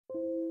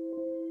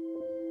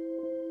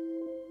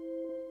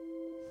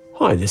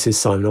Hi, this is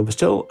Simon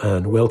Oberstell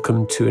and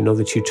welcome to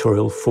another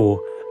tutorial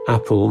for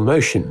Apple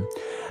Motion.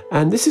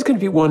 And this is going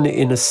to be one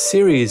in a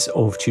series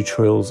of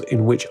tutorials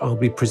in which I'll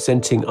be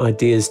presenting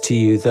ideas to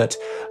you that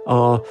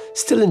are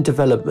still in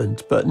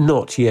development but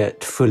not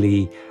yet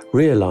fully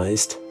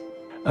realized.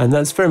 And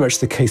that's very much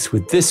the case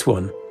with this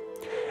one.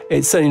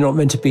 It's certainly not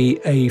meant to be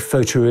a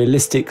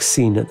photorealistic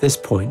scene at this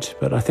point,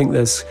 but I think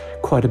there's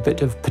quite a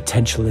bit of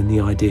potential in the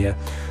idea.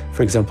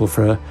 For example,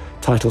 for a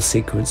title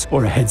sequence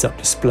or a heads-up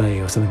display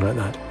or something like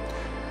that.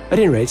 At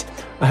any rate,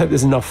 I hope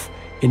there's enough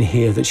in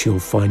here that you'll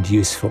find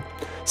useful.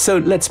 So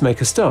let's make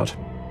a start.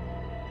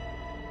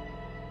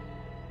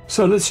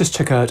 So let's just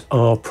check out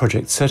our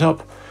project setup.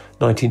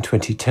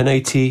 1920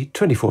 1080,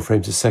 24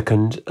 frames a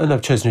second, and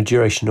I've chosen a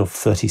duration of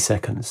 30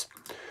 seconds.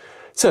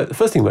 So the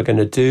first thing we're going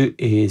to do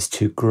is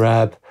to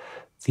grab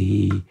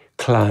the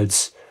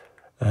clouds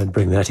and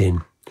bring that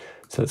in.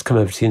 So let's come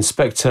over to the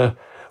inspector.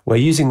 We're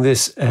using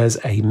this as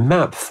a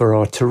map for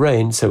our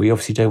terrain, so we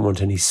obviously don't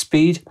want any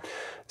speed.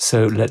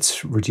 So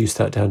let's reduce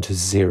that down to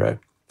 0.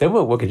 Then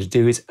what we're going to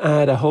do is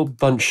add a whole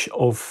bunch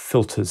of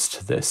filters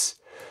to this.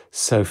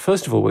 So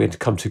first of all, we're going to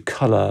come to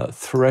color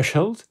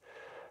threshold.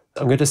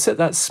 I'm going to set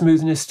that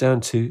smoothness down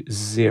to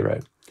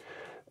 0.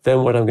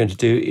 Then what I'm going to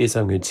do is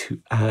I'm going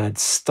to add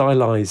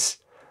stylize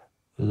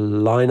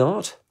line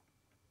art.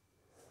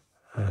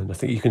 And I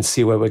think you can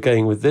see where we're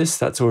going with this.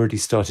 That's already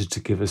started to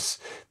give us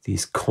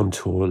these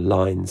contour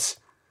lines.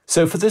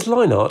 So for this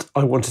line art,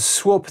 I want to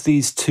swap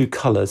these two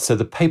colors, so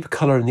the paper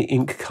color and the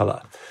ink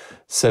color.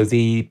 So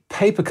the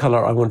paper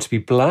color I want to be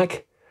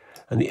black,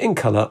 and the ink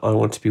color I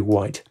want to be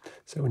white.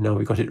 So now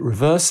we've got it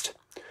reversed.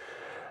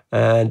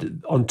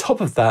 And on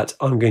top of that,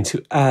 I'm going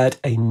to add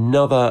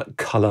another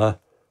color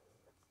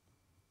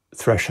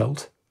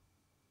threshold.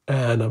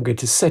 And I'm going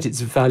to set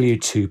its value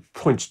to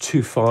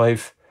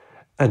 0.25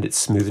 and its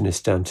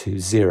smoothness down to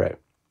 0.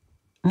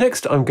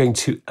 Next, I'm going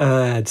to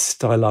add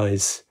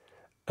stylize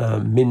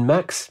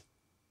min-max.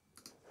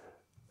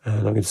 And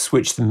I'm going to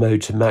switch the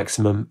mode to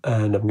maximum,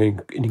 and I'm going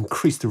to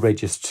increase the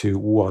radius to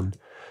 1.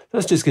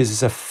 That just gives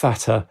us a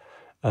fatter,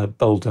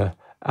 bolder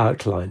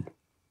outline.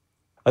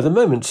 At the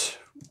moment,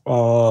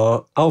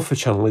 our alpha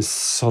channel is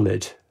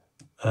solid,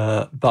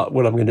 but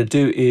what I'm going to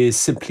do is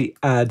simply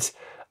add,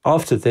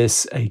 after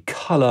this, a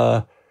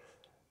color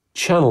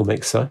channel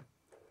mixer.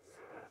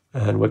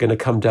 And we're going to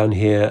come down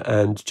here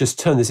and just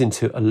turn this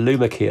into a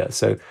luma keyer.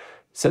 So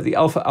set the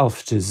alpha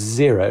to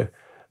 0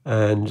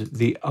 and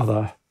the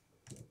other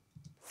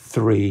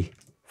 3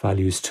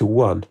 values to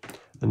 1.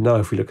 And now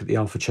if we look at the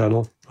alpha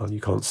channel, well,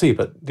 you can't see,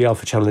 but the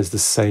alpha channel is the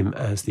same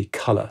as the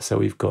color. So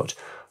we've got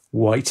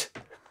white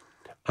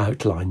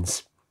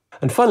outlines.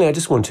 And finally, I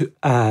just want to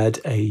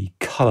add a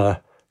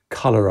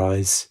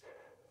colorize.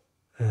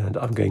 And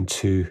I'm going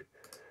to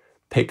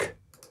pick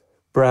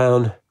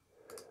brown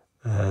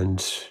and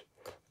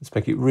let's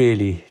make it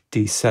really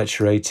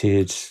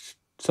desaturated,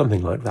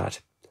 something like that.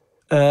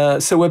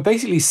 So we're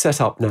basically set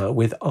up now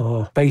with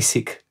our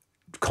basic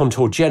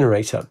contour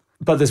generator.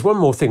 But there's one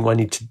more thing I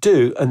need to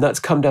do, and that's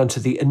come down to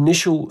the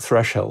initial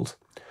threshold.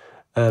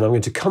 And I'm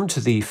going to come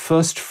to the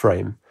first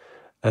frame,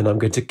 and I'm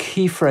going to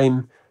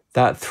keyframe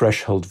that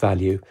threshold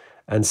value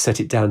and set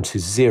it down to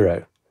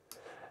 0.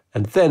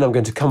 And then I'm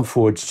going to come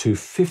forward to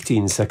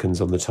 15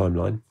 seconds on the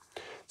timeline.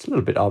 It's a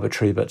little bit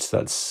arbitrary, but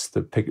that's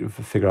the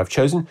figure I've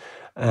chosen,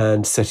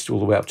 and set it all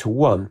the way up to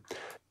 1.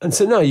 And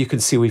so now you can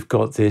see we've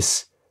got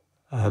this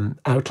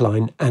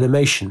outline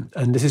animation,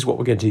 and this is what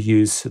we're going to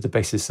use as the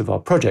basis of our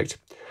project.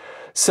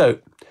 So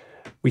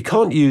we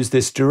can't use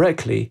this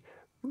directly,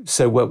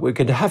 so what we're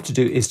going to have to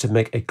do is to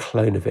make a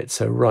clone of it.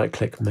 So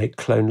right-click, make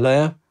clone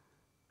layer,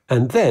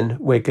 and then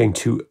we're going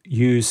to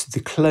use the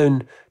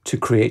clone to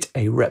create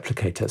a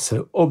replicator.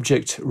 So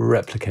object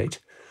replicate.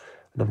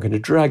 And I'm going to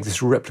drag this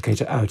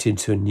replicator out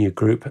into a new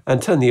group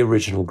and turn the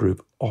original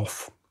group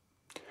off.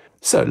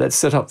 So let's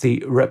set up the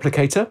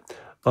replicator.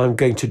 I'm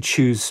going to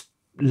choose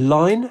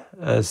line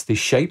as the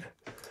shape.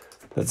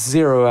 Let's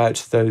zero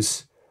out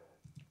those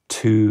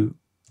 2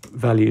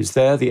 values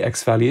there, the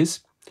X values.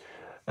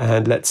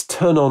 And let's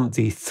turn on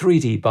the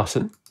 3D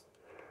button.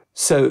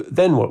 So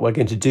then what we're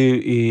going to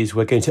do is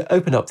we're going to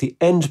open up the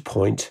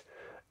endpoint,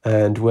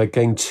 and we're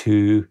going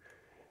to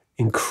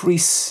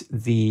increase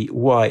the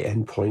Y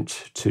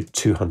endpoint to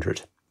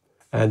 200.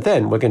 And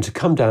then we're going to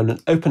come down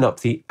and open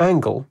up the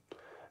angle,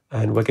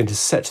 and we're going to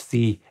set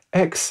the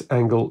X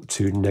angle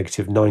to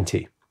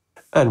 -90.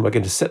 And we're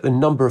going to set the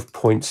number of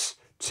points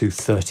to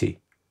 30.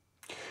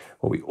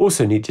 What we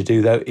also need to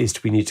do, though,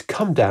 is we need to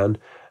come down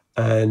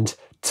and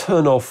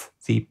turn off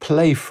the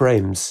play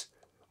frames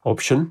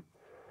option.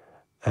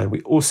 And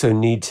we also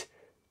need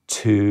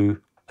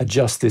to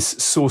adjust this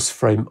source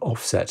frame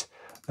offset.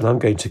 And I'm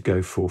going to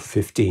go for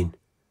 15.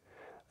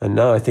 And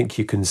now I think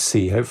you can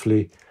see,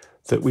 hopefully,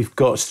 that we've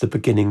got the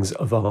beginnings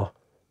of our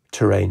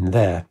terrain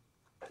there.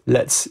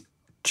 Let's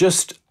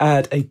just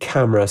add a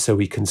camera so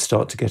we can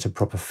start to get a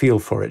proper feel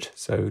for it.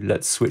 So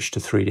let's switch to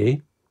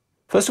 3D.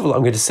 First of all,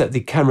 I'm going to set the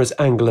camera's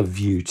angle of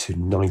view to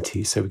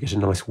 90, so we get a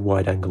nice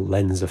wide angle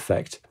lens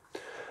effect.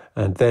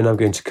 And then I'm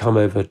going to come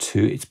over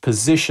to its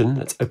position.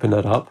 Let's open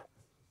that up.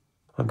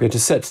 I'm going to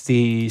set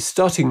the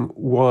starting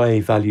Y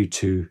value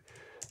to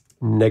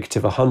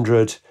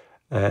 -100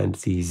 and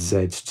the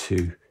Z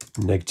to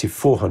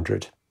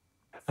 -400.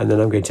 And then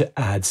I'm going to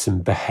add some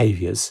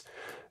behaviors.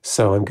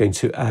 So I'm going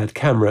to add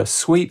camera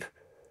sweep,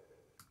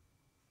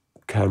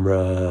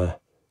 camera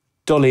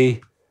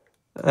dolly,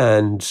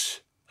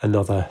 and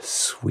another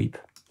sweep.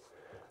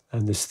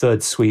 And this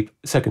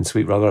second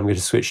sweep, I'm going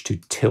to switch to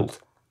tilt.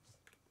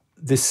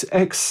 This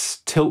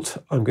X tilt,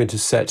 I'm going to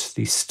set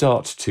the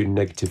start to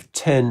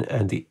 -10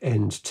 and the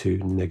end to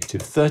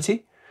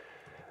 -30.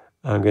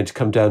 I'm going to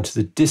come down to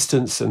the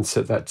distance and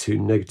set that to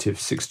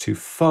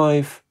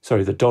 -625,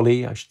 sorry, the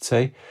dolly, I should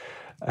say.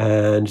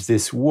 And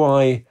this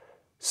Y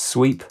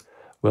sweep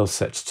we'll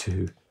set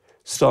to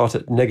start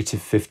at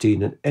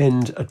 -15 and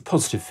end at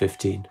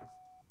 +15.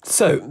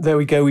 So there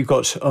we go, we've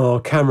got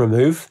our camera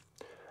move.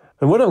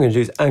 And what I'm going to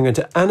do is I'm going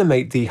to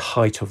animate the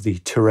height of the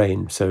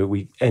terrain so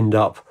we end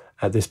up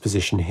at this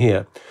position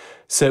here.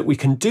 So we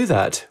can do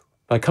that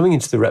by coming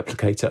into the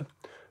replicator.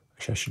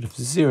 Actually, I should have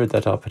zeroed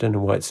that up. I don't know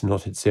why it's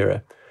not at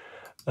 0.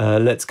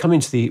 Let's come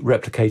into the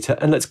replicator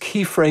and let's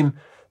keyframe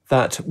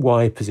that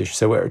Y position.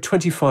 So we're at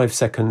 25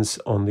 seconds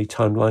on the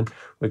timeline.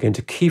 We're going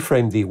to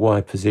keyframe the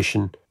Y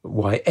position,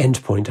 Y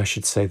endpoint, I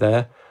should say,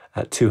 there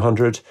at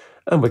 200.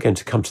 And we're going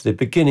to come to the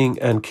beginning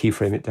and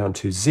keyframe it down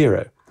to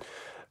 0.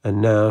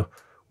 And now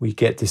we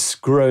get this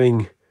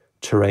growing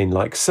terrain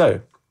like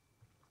so.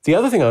 The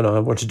other thing I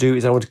want to do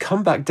is I want to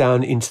come back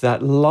down into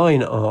that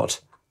line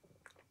art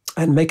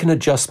and make an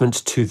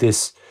adjustment to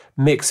this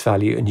mix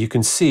value. And you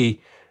can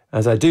see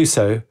as I do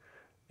so,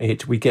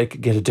 we get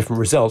a different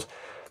result.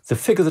 The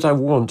figure that I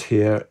want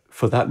here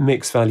for that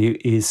mix value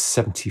is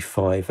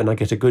 75, and I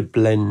get a good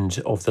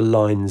blend of the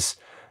lines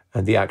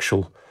and the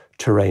actual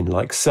terrain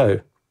like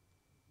so.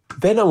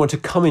 Then I want to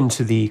come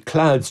into the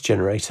clouds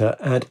generator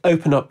and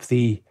open up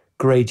the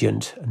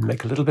gradient and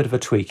make a little bit of a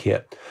tweak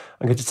here.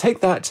 I'm going to take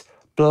that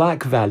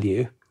black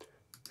value,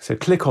 so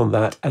click on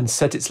that and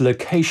set its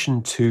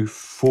location to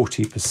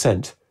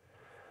 40%.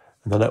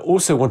 And then I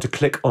also want to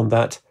click on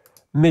that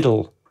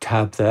middle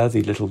tab there,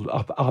 the little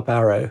up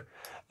arrow,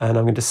 and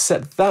I'm going to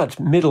set that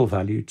middle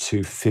value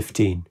to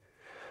 15.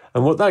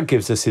 And what that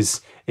gives us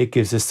is it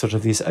gives us sort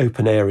of these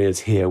open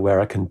areas here where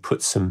I can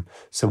put some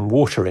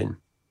water in.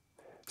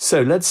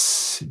 So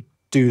let's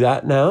do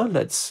that now.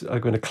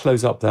 I'm going to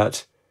close up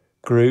that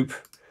group.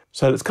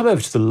 So let's come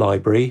over to the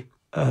library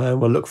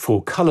and we'll look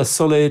for color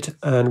solid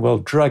and we'll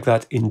drag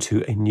that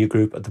into a new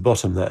group at the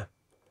bottom there.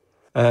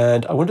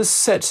 And I want to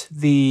set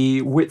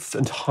the width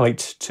and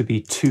height to be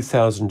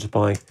 2000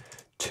 by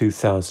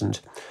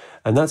 2000.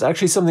 And that's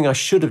actually something I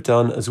should have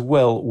done as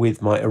well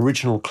with my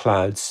original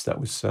clouds. That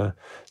was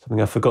something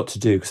I forgot to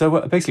do because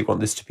I basically want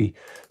this to be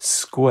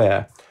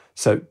square.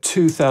 So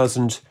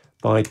 2000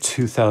 by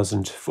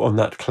 2000 on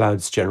that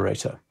clouds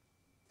generator.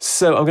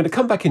 So I'm going to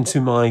come back into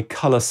my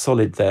color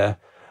solid there,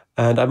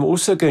 and I'm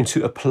also going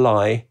to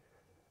apply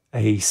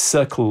a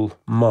circle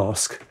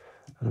mask.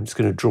 I'm just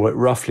going to draw it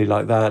roughly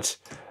like that.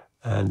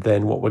 And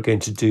then what we're going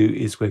to do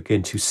is we're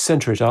going to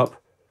center it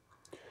up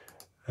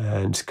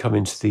and come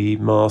into the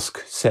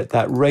mask, set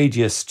that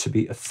radius to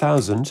be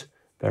 1000,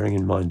 bearing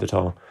in mind that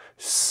our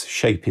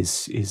shape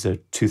is a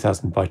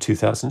 2000 by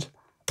 2000.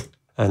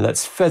 And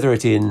let's feather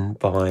it in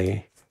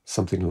by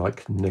something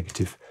like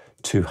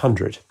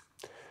 -200.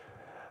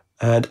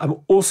 And I'm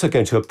also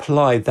going to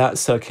apply that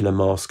circular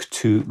mask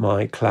to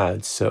my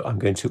clouds. So I'm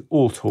going to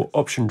Alt or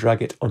Option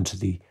drag it onto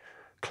the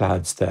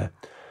clouds there.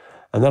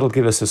 And that'll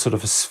give us a sort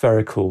of a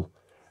spherical,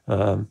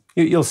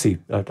 you'll see,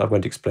 I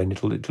won't explain,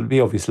 it'll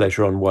be obvious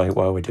later on why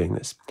we're doing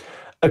this.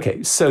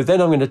 Okay, so then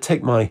I'm going to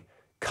take my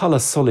color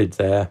solid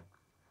there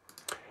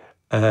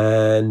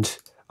and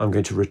I'm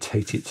going to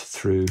rotate it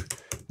through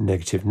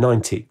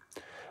 -90.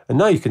 And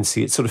now you can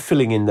see it's sort of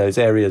filling in those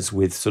areas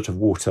with sort of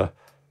water.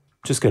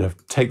 Just going to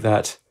take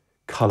that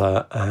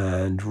color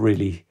and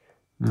really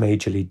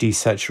majorly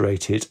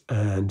desaturate it,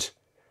 and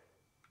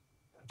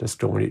I just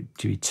don't want it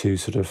to be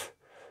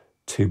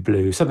too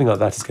blue. Something like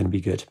that is going to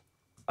be good.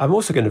 I'm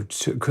also going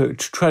to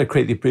try to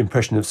create the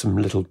impression of some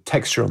little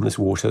texture on this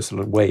water,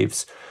 sort of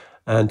waves.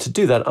 And to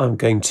do that, I'm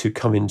going to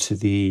come into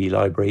the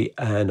library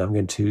and I'm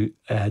going to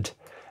add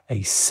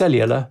a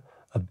cellular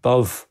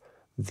above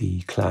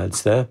the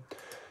clouds there.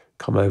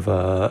 Come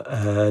over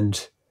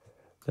and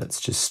let's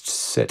just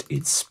set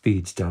its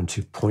speed down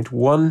to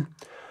 0.1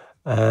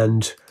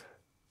 and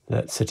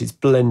let's set its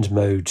blend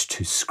mode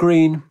to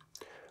screen.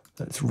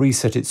 Let's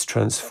reset its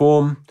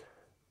transform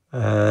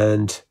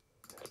and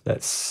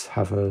let's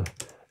have a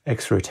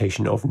X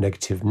rotation of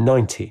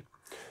 -90.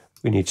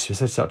 We need to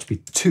set it up to be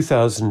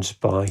 2000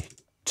 by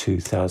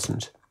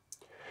 2000.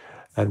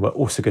 And we're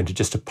also going to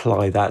just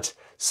apply that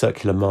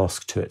circular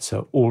mask to it.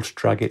 So Alt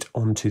drag it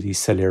onto the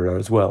cellular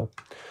as well.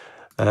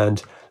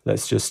 And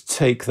let's just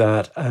take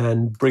that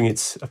and bring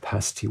its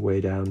opacity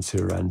way down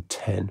to around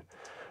 10.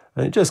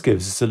 And it just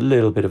gives us a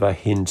little bit of a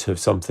hint of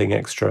something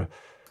extra,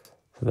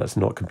 so that's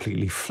not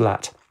completely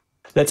flat.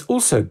 Let's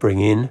also bring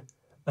in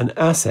an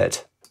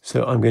asset.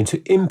 So I'm going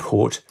to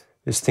import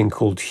this thing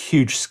called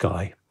huge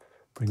sky.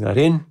 Bring that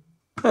in,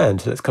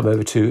 and let's come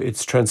over to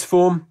its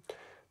transform,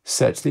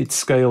 set its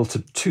scale to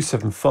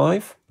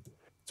 275,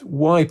 its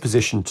Y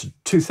position to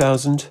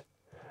 2000,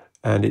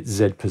 and its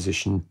Z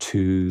position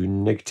to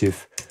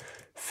negative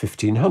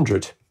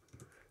 1500.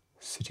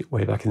 Set it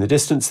way back in the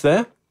distance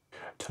there.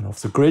 Turn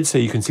off the grid so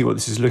you can see what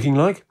this is looking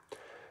like.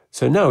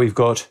 So now we've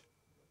got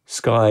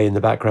sky in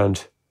the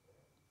background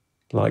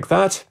like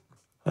that.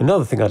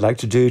 Another thing I'd like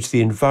to do to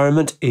the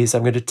environment is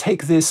I'm going to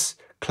take this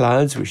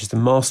clouds, which is the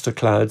master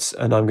clouds,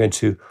 and I'm going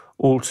to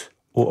Alt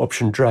or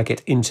Option drag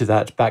it into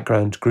that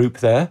background group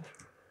there.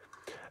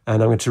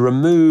 And I'm going to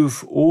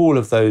remove all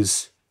of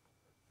those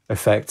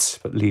effects,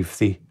 but leave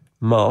the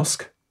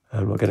mask.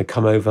 And we're going to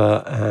come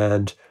over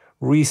and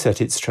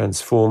reset its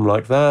transform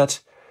like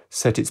that,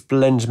 set its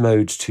blend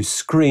mode to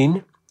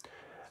screen,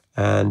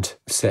 and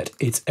set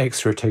its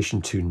X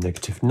rotation to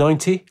negative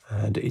 90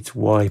 and its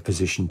Y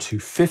position to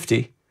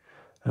 50.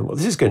 And what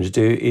this is going to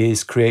do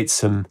is create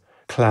some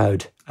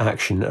cloud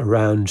action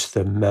around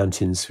the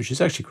mountains, which is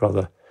actually a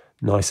rather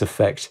nice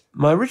effect.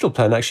 My original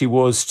plan actually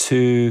was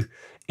to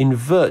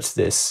invert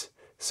this.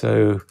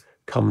 So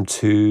come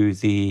to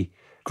the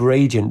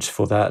gradient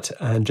for that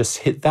and just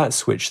hit that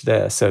switch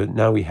there. So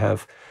now we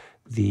have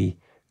the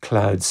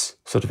clouds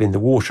sort of in the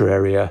water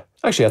area.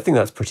 Actually, I think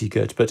that's pretty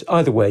good. But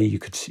either way, you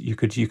could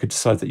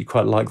decide that you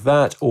quite like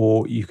that,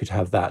 or you could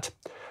have that.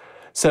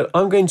 So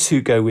I'm going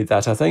to go with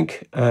that, I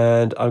think,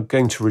 and I'm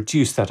going to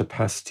reduce that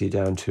opacity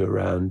down to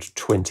around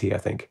 20, I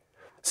think.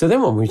 So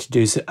then what I'm going to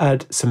do is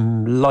add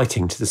some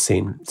lighting to the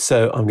scene.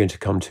 So I'm going to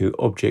come to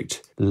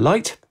Object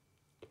Light.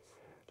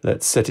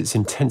 Let's set its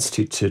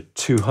intensity to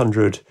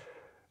 200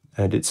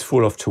 and its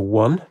fall off to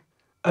 1.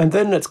 And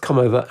then let's come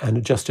over and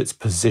adjust its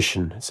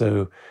position.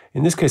 So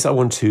in this case, I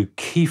want to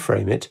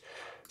keyframe it.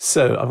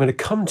 So I'm going to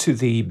come to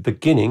the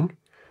beginning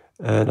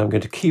and I'm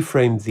going to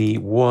keyframe the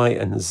Y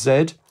and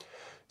Z.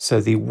 So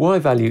the Y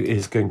value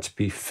is going to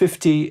be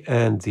 50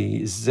 and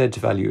the Z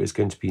value is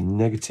going to be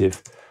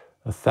negative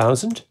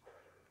 1000.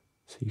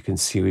 So you can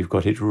see we've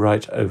got it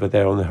right over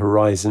there on the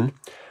horizon.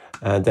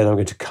 And then I'm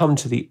going to come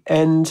to the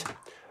end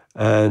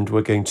and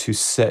we're going to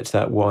set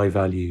that Y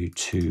value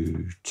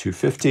to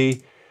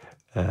 250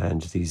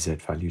 and the Z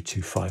value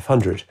to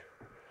 500.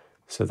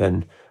 So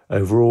then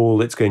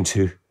overall it's going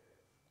to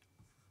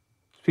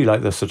be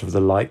like the sort of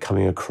the light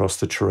coming across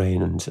the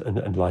terrain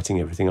and lighting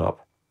everything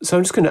up. So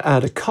I'm just going to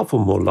add a couple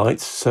more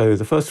lights. So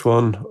the first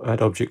one,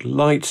 add Object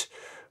Light.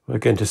 We're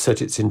going to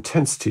set its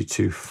intensity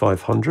to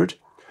 500.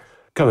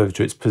 Come over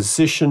to its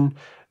position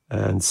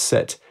and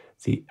set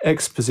the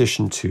X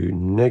position to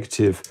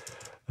negative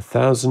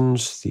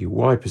 1000, the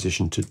Y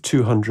position to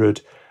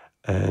 200,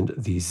 and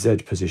the Z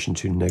position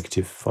to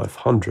negative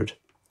 500.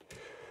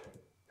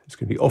 It's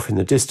going to be off in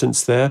the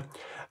distance there.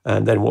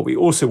 And then what we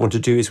also want to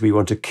do is we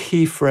want to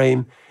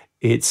keyframe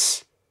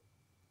its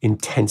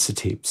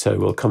intensity. So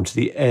we'll come to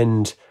the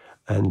end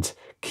and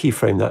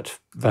keyframe that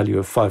value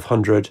of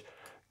 500,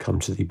 come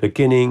to the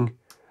beginning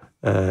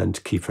and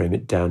keyframe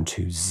it down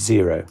to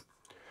 0.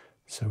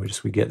 So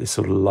we get this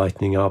sort of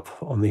lightening up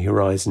on the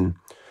horizon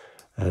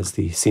as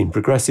the scene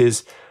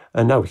progresses.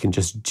 And now we can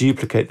just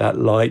duplicate that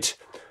light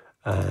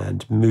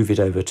and move it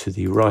over to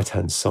the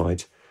right-hand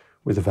side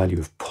with a value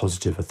of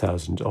positive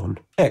 1000 on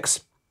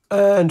X.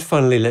 And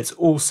finally, let's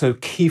also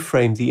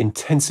keyframe the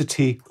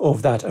intensity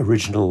of that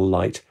original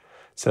light.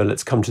 So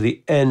let's come to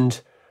the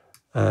end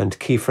and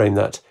keyframe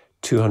that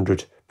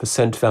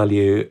 200%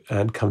 value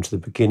and come to the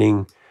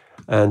beginning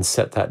and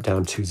set that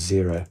down to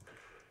 0.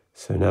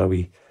 So now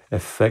we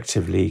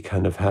effectively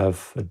kind of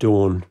have a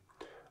dawn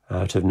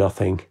out of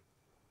nothing.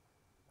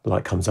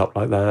 Light comes up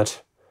like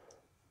that.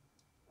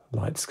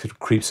 Light sort of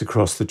creeps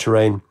across the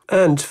terrain.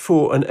 And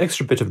for an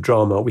extra bit of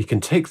drama, we can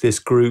take this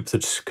group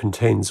that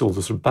contains all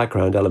the sort of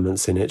background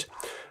elements in it,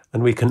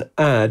 and we can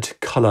add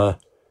color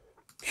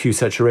hue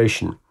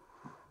saturation.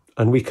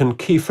 And we can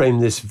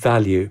keyframe this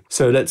value.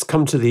 So let's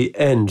come to the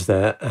end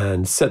there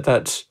and set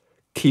that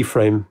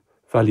keyframe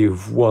value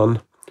of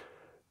 1,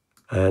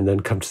 and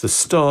then come to the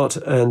start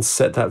and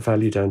set that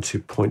value down to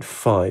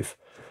 0.5.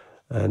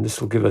 And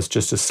this will give us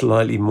just a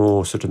slightly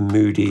more sort of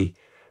moody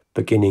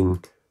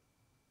beginning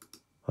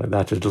like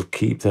that. It'll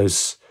keep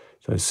those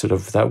sort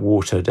of that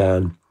water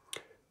down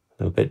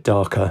a little bit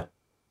darker, a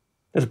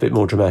little bit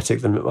more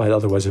dramatic than it might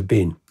otherwise have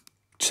been.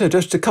 So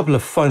just a couple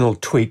of final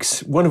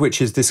tweaks, one of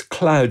which is this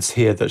clouds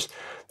here that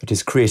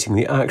is creating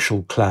the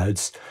actual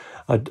clouds.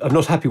 I'm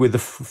not happy with the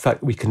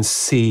fact that we can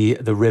see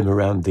the rim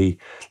around the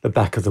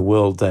back of the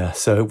world there.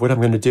 So what I'm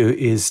going to do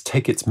is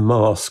take its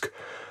mask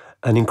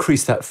and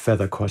increase that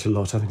feather quite a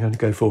lot. I'm going to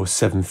go for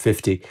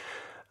 750,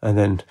 and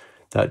then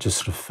that just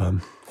sort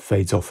of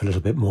fades off a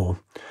little bit more.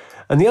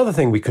 And the other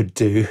thing we could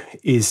do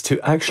is to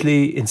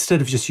actually,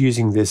 instead of just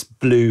using this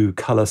blue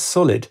color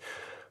solid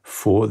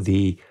for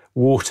the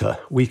water,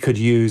 we could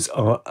use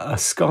a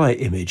sky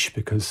image,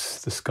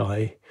 because the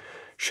sky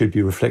should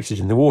be reflected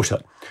in the water.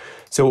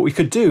 So what we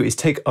could do is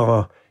take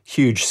our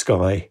huge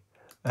sky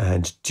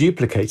and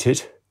duplicate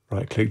it,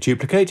 right-click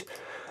duplicate,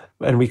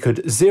 And we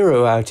could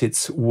zero out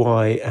its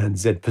Y and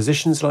Z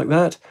positions like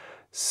that,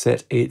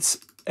 set its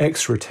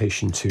X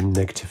rotation to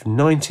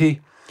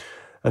 -90,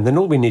 and then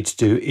all we need to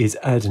do is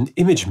add an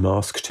image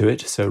mask to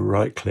it. So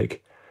right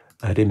click,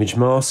 add image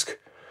mask,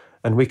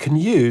 and we can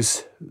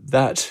use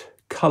that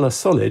color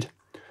solid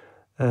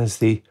as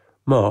the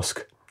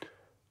mask.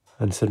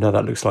 And so now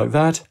that looks like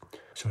that.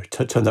 Sorry,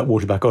 turn that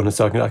water back on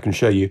so I can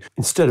show you.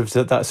 Instead of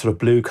that sort of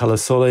blue color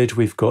solid,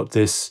 we've got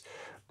this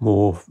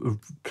more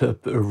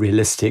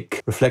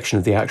realistic reflection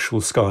of the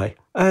actual sky.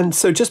 And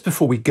so just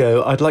before we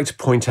go, I'd like to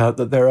point out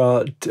that there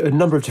are a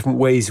number of different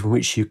ways in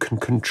which you can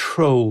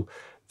control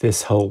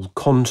this whole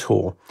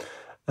contour.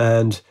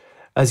 And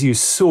as you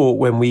saw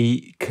when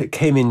we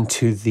came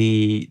into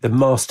the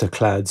master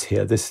clouds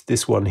here,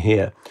 this one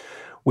here,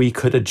 we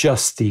could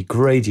adjust the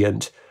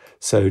gradient.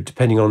 So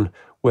depending on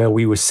where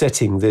we were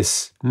setting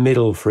this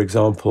middle, for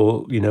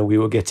example, we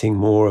were getting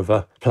more of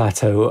a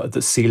plateau at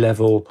the sea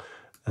level,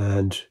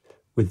 and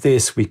with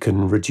this, we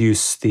can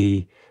reduce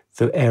the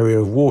area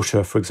of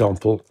water, for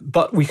example.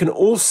 But we can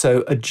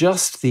also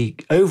adjust the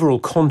overall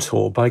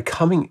contour by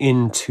coming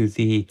into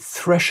the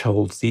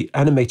threshold, the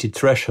animated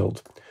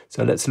threshold.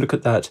 So let's look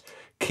at that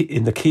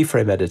in the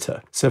keyframe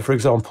editor. So for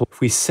example, if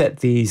we set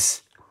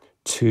these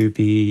to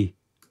be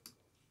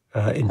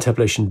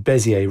interpolation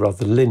Bezier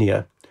rather than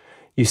linear,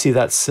 you see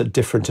that's a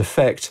different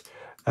effect,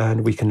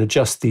 and we can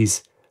adjust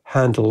these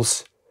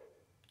handles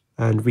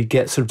and we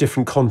get sort of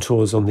different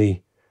contours on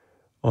the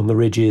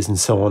ridges and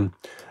so on.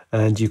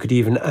 And you could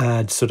even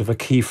add sort of a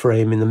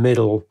keyframe in the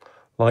middle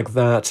like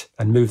that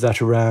and move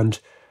that around.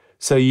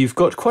 So you've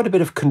got quite a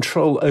bit of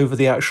control over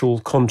the actual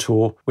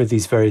contour with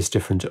these various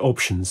different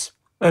options.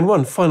 And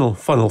one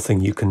final thing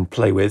you can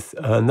play with,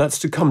 and that's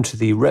to come to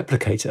the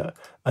replicator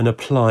and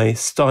apply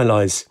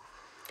stylize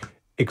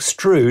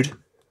extrude,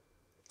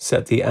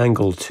 set the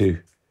angle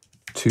to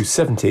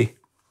 270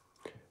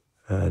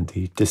 and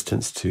the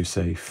distance to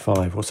say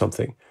 5 or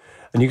something.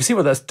 And you can see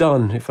what that's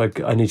done. If I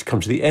need to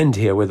come to the end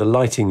here where the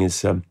lighting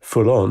is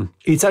full on,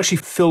 it's actually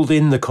filled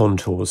in the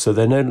contours, so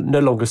they're no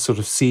longer sort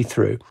of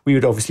see-through. We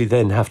would obviously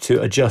then have to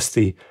adjust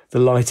the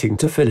lighting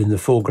to fill in the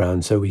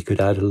foreground, so we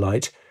could add a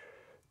light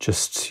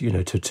just,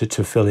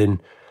 to fill in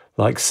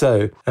like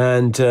so.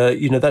 And,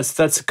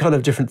 that's a kind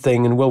of different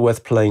thing and well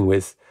worth playing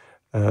with,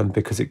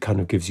 because it kind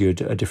of gives you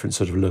a different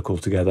sort of look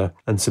altogether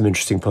and some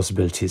interesting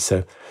possibilities.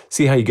 So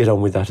see how you get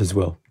on with that as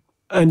well.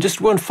 And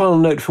just one final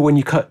note for when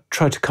you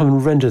try to come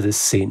and render this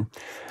scene.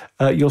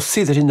 You'll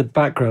see that in the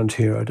background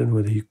here, I don't know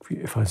whether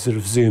if I sort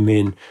of zoom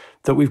in,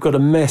 that we've got a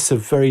mess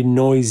of very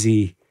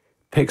noisy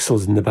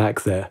pixels in the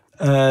back there.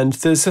 And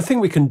there's a thing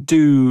we can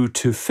do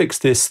to fix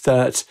this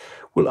that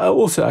will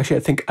also actually, I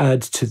think,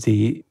 add to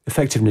the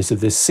effectiveness of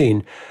this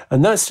scene.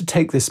 And that's to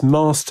take this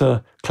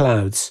master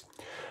clouds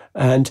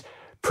and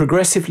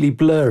progressively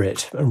blur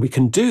it. And we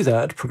can do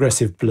that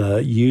progressive blur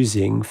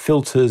using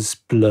filters,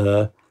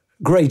 blur,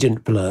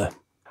 gradient blur.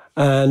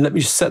 And let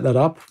me just set that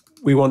up.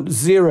 We want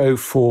 0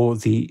 for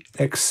the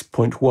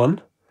x.1.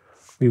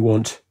 We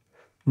want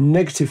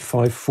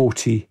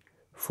 -540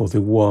 for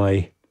the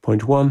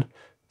y.1,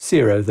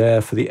 0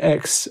 there for the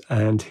x,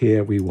 and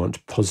here we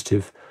want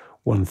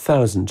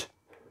 +1000.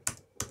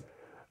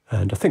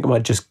 And I think I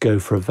might just go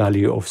for a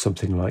value of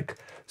something like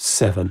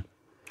 7.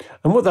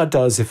 And what that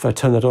does, if I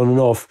turn that on and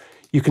off,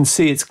 you can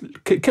see it's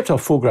kept our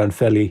foreground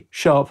fairly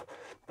sharp,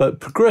 but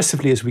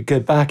progressively as we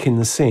go back in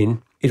the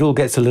scene, it all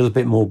gets a little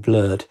bit more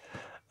blurred.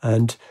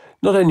 And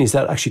not only is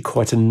that actually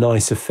quite a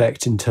nice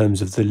effect in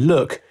terms of the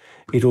look,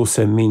 it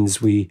also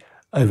means we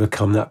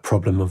overcome that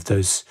problem of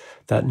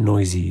that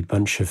noisy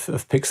bunch of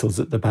pixels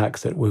at the back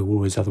that we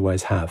always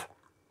otherwise have.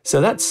 So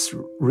that's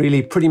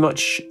really pretty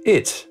much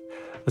it.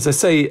 As I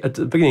say at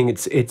the beginning,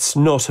 it's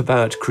not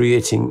about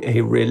creating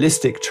a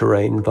realistic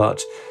terrain,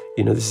 but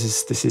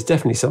this is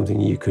definitely something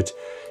you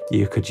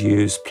could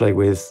use, play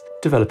with,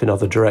 develop in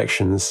other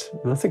directions.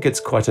 And I think it's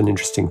quite an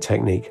interesting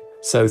technique.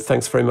 So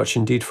thanks very much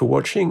indeed for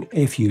watching.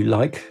 If you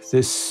like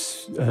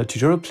this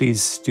tutorial,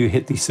 please do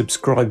hit the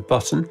subscribe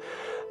button.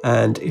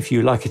 And if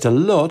you like it a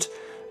lot,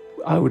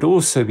 I would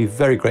also be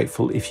very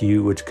grateful if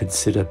you would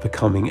consider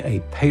becoming a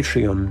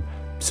Patreon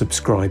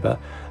subscriber.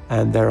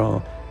 And there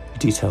are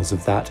details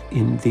of that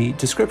in the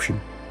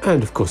description.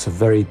 And of course, a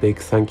very big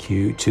thank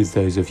you to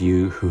those of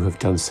you who have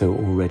done so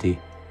already.